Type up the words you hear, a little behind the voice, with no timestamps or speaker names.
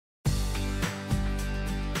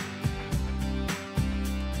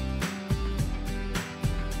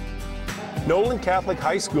Nolan Catholic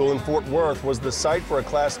High School in Fort Worth was the site for a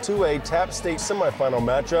Class 2A TAPPS state semifinal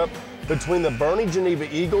matchup between the Boerne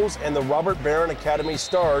Geneva Eagles and the Robert Beren Academy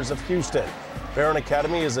Stars of Houston. Beren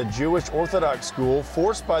Academy is a Jewish Orthodox school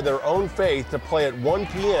forced by their own faith to play at 1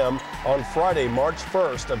 p.m. on Friday, March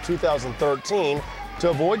 1st of 2013 to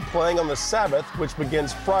avoid playing on the Sabbath, which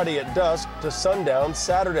begins Friday at dusk to sundown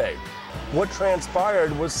Saturday. What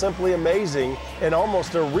transpired was simply amazing and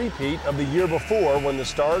almost a repeat of the year before when the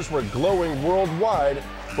Stars were glowing worldwide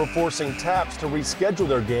for forcing TAPPS to reschedule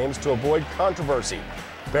their games to avoid controversy.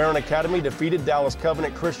 Beren Academy defeated Dallas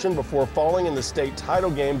Covenant Christian before falling in the state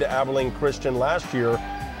title game to Abilene Christian last year.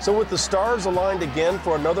 So with the Stars aligned again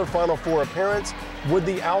for another Final Four appearance, would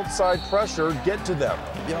the outside pressure get to them?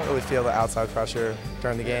 You don't really feel the outside pressure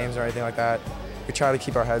during the games or anything like that. We try to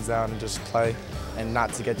keep our heads down and just play and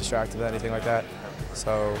not to get distracted with anything like that.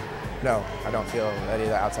 So, no, I don't feel any of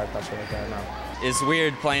the outside pressure like that, no. It's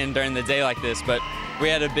weird playing during the day like this, but we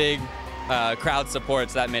had a big crowd support,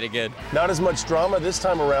 so that made it good. Not as much drama this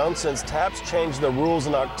time around since TAPPS changed the rules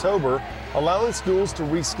in October, allowing schools to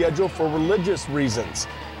reschedule for religious reasons.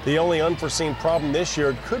 The only unforeseen problem this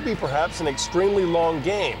year could be perhaps an extremely long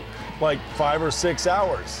game, like 5 or 6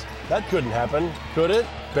 hours. That couldn't happen, could it?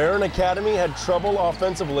 Beren Academy had trouble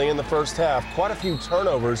offensively in the first half. Quite a few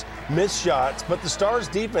turnovers, missed shots, but the Stars'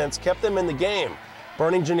 defense kept them in the game.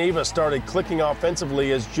 Boerne Geneva started clicking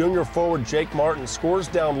offensively as junior forward Jake Martin scores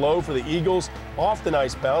down low for the Eagles off the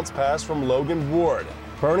nice bounce pass from Logan Ward.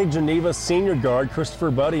 Boerne Geneva's senior guard Christopher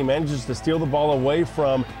Buddy manages to steal the ball away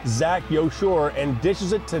from Zach Yoshore and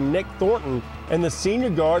dishes it to Nick Thornton, and the senior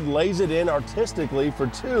guard lays it in artistically for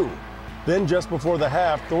 2. Then just before the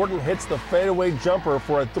half, Thornton hits the fadeaway jumper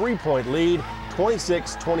for a 3-point lead,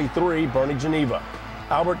 26-23 Boerne Geneva.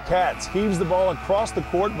 Albert Katz heaves the ball across the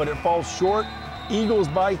court, but it falls short. Eagles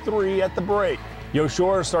by 3 at the break.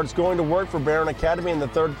 Yoshore starts going to work for Beren Academy in the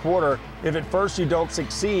third quarter. If at first you don't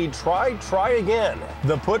succeed, try again.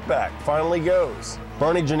 The putback finally goes.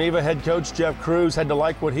 Boerne Geneva head coach Jeff Cruz had to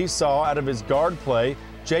like what he saw out of his guard play.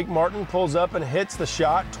 Jake Martin pulls up and hits the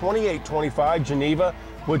shot, 28-25 Geneva,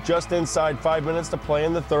 with just inside 5 minutes to play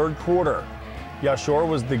in the third quarter. Yoshore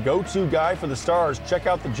was the go-to guy for the Stars. Check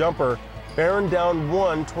out the jumper. Beren down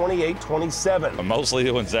 1, 28-27. Mostly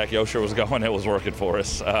when Zach Yoshore was going, it was working for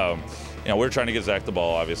us. We're trying to get Zach the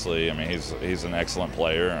ball, obviously. I mean, he's an excellent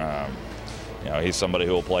player. He's somebody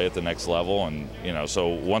who will play at the next level. And, so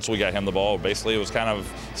once we got him the ball, basically it was kind of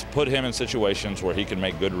put him in situations where he can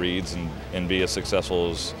make good reads and be as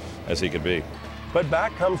successful as he could be. But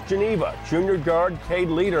back comes Geneva. Junior guard Cade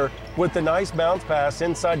Leader with the nice bounce pass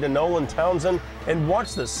inside to Nolan Townsend, and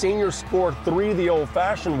watch the senior score 3 the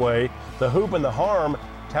old-fashioned way, the hoop and the harm.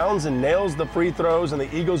 Townsend nails the free throws, and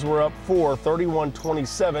the Eagles were up 4,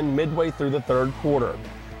 31-27 midway through the third quarter.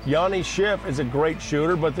 Yanni Schiff is a great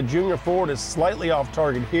shooter, but the junior forward is slightly off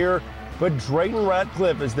target here. But Drayton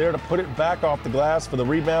Ratcliffe is there to put it back off the glass for the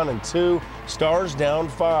rebound and 2. Stars down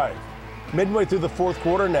 5. Midway through the fourth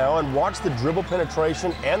quarter now, and watch the dribble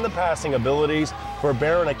penetration and the passing abilities for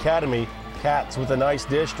Beren Academy. Katz with a nice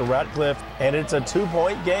dish to Ratcliffe, and it's a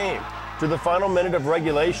 2-point game. To the final minute of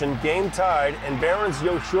regulation, game tied, and Beren's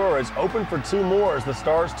Yoshore is open for 2 more as the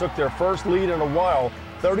Stars took their first lead in a while,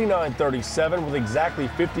 39-37 with exactly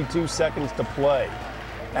 52 seconds to play.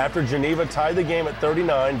 After Geneva tied the game at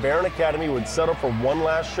 39, Beren Academy would settle for one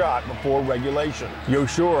last shot before regulation.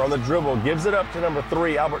 Yoshore on the dribble gives it up to number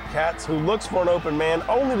 3, Albert Katz, who looks for an open man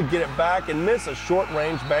only to get it back and miss a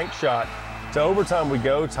short-range bank shot. To overtime we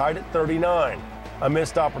go, tied at 39. A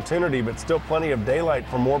missed opportunity, but still plenty of daylight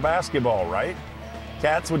for more basketball, right?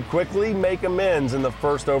 Katz would quickly make amends in the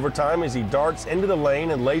first overtime as he darts into the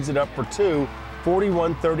lane and lays it up for 2,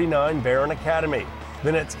 41-39 Beren Academy.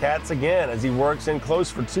 Then it's Katz again as he works in close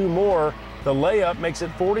for 2 more. The layup makes it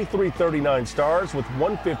 43-39 Stars with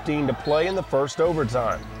 1:15 to play in the first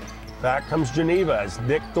overtime. Back comes Geneva as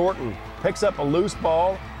Nick Thornton picks up a loose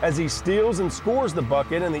ball as he steals and scores the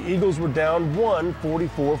bucket, and the Eagles were down 1,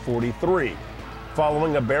 44-43.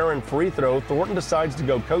 Following a Beren free throw, Thornton decides to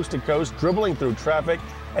go coast to coast, dribbling through traffic,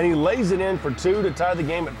 and he lays it in for 2 to tie the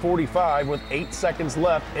game at 45 with 8 seconds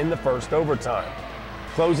left in the first overtime.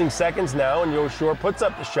 Closing seconds now, and Yoshore puts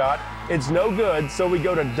up the shot. It's no good, so we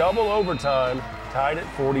go to double overtime, tied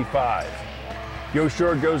at 45.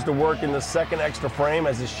 Yoshore goes to work in the second extra frame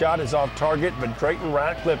as his shot is off target, but Drayton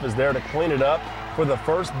Ratcliffe is there to clean it up for the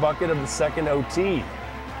first bucket of the second OT.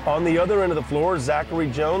 On the other end of the floor, Zachary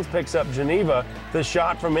Jones picks up Geneva. The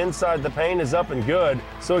shot from inside the paint is up and good.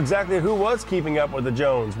 So exactly who was keeping up with the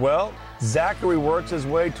Jones? Well, Zachary works his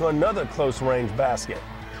way to another close-range basket.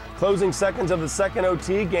 Closing seconds of the second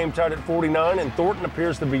OT, game tied at 49, and Thornton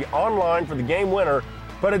appears to be online for the game winner,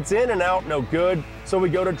 but it's in and out, no good, so we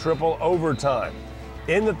go to triple overtime.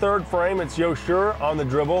 In the third frame, it's Yoshur on the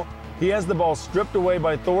dribble. He has the ball stripped away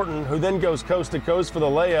by Thornton, who then goes coast to coast for the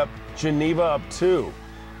layup. Geneva up 2.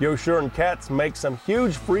 Yoshur and Katz make some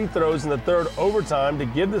huge free throws in the third overtime to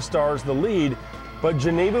give the Stars the lead, but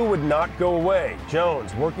Geneva would not go away.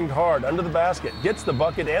 Jones, working hard under the basket, gets the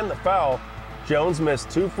bucket and the foul. Jones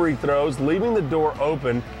missed 2 free throws, leaving the door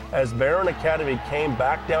open as Beren Academy came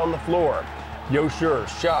back down the floor. Yoshur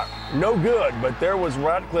shot, no good, but there was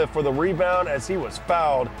Ratcliffe for the rebound as he was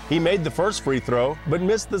fouled. He made the first free throw, but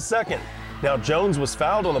missed the second. Now Jones was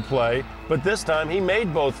fouled on the play, but this time he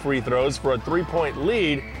made both free throws for a 3-point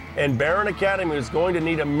lead, and Beren Academy is going to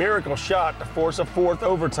need a miracle shot to force a fourth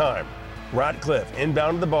overtime. Ratcliffe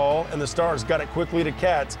inbounded the ball, and the Stars got it quickly to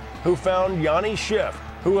Katz, who found Yanni Schiff,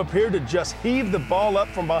 who appeared to just heave the ball up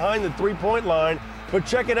from behind the 3-point line, but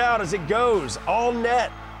check it out as it goes, all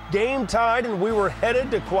net. Game tied, and we were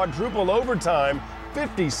headed to quadruple overtime,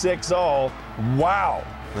 56 all. Wow.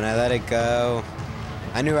 When I let it go,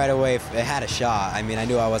 I knew right away it had a shot. I mean, I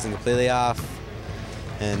knew I wasn't completely off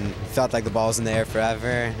and felt like the ball was in the air forever.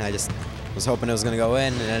 And I just was hoping it was going to go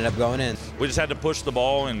in, and it ended up going in. We just had to push the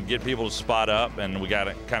ball and get people to spot up, and we kind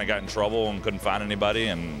of got in trouble and couldn't find anybody,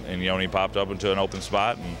 and Yoni popped up into an open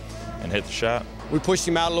spot and hit the shot. We pushed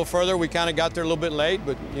him out a little further. We kind of got there a little bit late,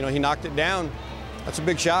 but, you know, he knocked it down. That's a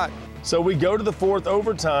big shot. So we go to the fourth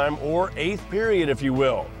overtime, or 8th period, if you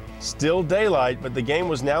will. Still daylight, but the game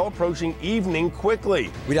was now approaching evening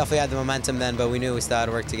quickly. We definitely had the momentum then, but we knew we still had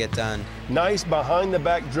work to get done. Nice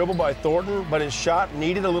behind-the-back dribble by Thornton, but his shot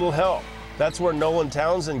needed a little help. That's where Nolan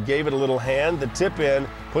Townsend gave it a little hand. The tip in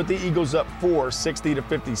put the Eagles up 4,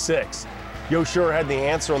 60-56. Yoshur had the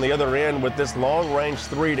answer on the other end with this long-range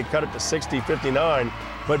 3 to cut it to 60-59.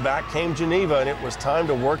 But back came Geneva, and it was time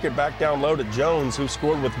to work it back down low to Jones, who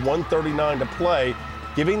scored with 1:39 to play,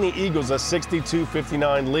 giving the Eagles a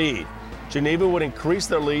 62-59 lead. Geneva would increase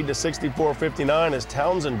their lead to 64-59 as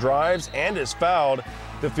Townsend drives and is fouled.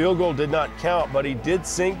 The field goal did not count, but he did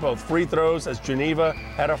sink both free throws as Geneva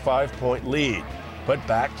had a 5-point lead. But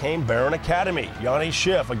back came Beren Academy. Yanni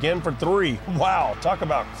Schiff again for 3. Wow, talk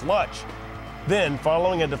about clutch. Then,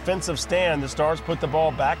 following a defensive stand, the Stars put the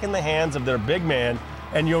ball back in the hands of their big man,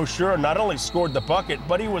 and Yoshur not only scored the bucket,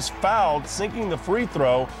 but he was fouled, sinking the free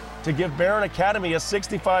throw to give Beren Academy a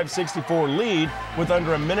 65-64 lead with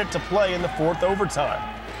under a minute to play in the fourth overtime.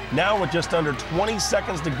 Now with just under 20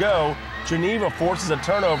 seconds to go, Geneva forces a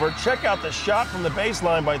turnover. Check out the shot from the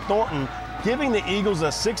baseline by Thornton, giving the Eagles a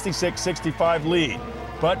 66-65 lead.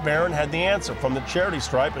 But Beren had the answer from the charity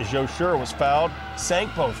stripe as Yoshur was fouled,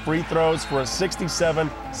 sank both free throws for a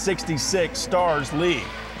 67-66 Stars lead.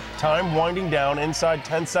 Time winding down inside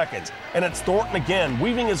 10 seconds, and it's Thornton again,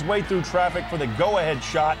 weaving his way through traffic for the go-ahead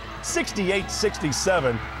shot,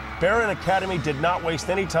 68-67. Beren Academy did not waste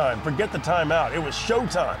any time. Forget the timeout. It was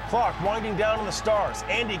showtime. Clock winding down on the Stars.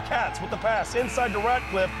 Andy Katz with the pass inside to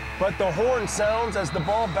Ratcliffe, but the horn sounds as the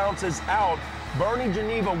ball bounces out. Bernie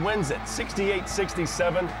Geneva wins it,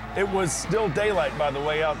 68-67. It was still daylight, by the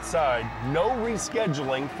way, outside. No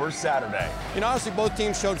rescheduling for Saturday. You know, honestly, both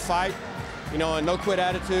teams showed fight. You know, a no-quit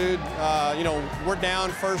attitude. You know, we're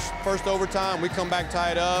down first overtime. We come back,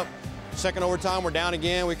 tie it up. Second overtime, we're down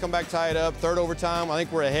again. We come back, tie it up. Third overtime, I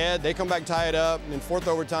think we're ahead. They come back, tie it up. And then fourth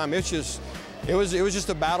overtime, it was just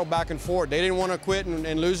a battle back and forth. They didn't want to quit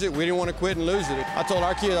and lose it. We didn't want to quit and lose it. I told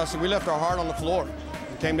our kids, I said, we left our heart on the floor.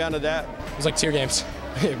 It came down to that. It was like 2 games.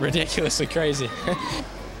 Ridiculously crazy.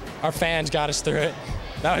 Our fans got us through it.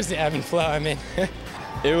 That was the ebb and flow, I mean.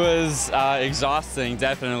 It was exhausting,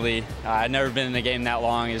 definitely. I'd never been in a game that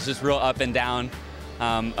long. It's just real up and down,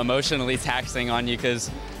 emotionally taxing on you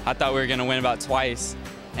because I thought we were going to win about twice,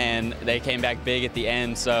 and they came back big at the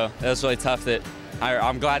end. So that was really tough.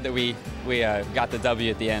 I'm glad that we got the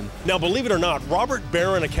W at the end. Now, believe it or not, Robert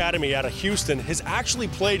Beren Academy out of Houston has actually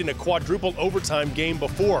played in a quadruple overtime game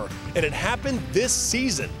before, and it happened this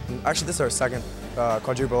season. Actually, this is our second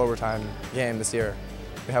quadruple overtime game this year.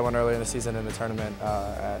 We had one earlier in the season in the tournament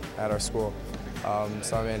at our school.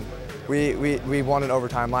 So I mean, we won in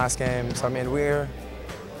overtime last game. So I mean, we're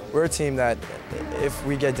a team that if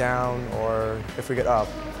we get down or if we get up,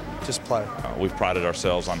 just play. We've prided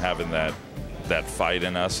ourselves on having that fight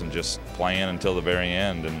in us and just playing until the very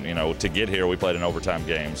end. And you know, to get here, we played an overtime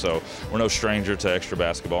game. So we're no stranger to extra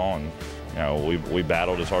basketball, and you know, we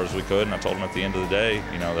battled as hard as we could, and I told them at the end of the day,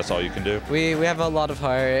 you know, that's all you can do. We have a lot of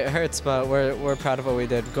heart. It hurts, but we're proud of what we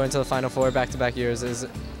did. Going to the Final Four back-to-back years is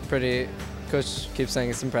pretty. Coach keeps saying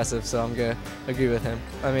it's impressive, so I'm gonna agree with him.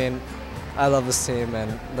 I mean, I love this team,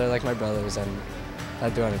 and they're like my brothers, and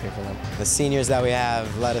I'd do anything for them. The seniors that we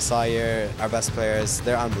have led us all year, our best players,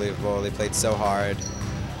 they're unbelievable. They played so hard.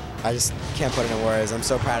 I just can't put it in words. I'm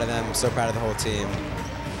so proud of them. I'm so proud of the whole team.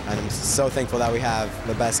 And I'm so thankful that we have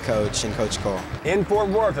the best coach in Coach Cole. In Fort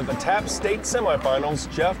Worth at the TAPPS state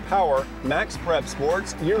semifinals, Jeff Power, Max Prep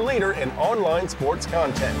Sports, your leader in online sports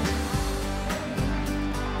content.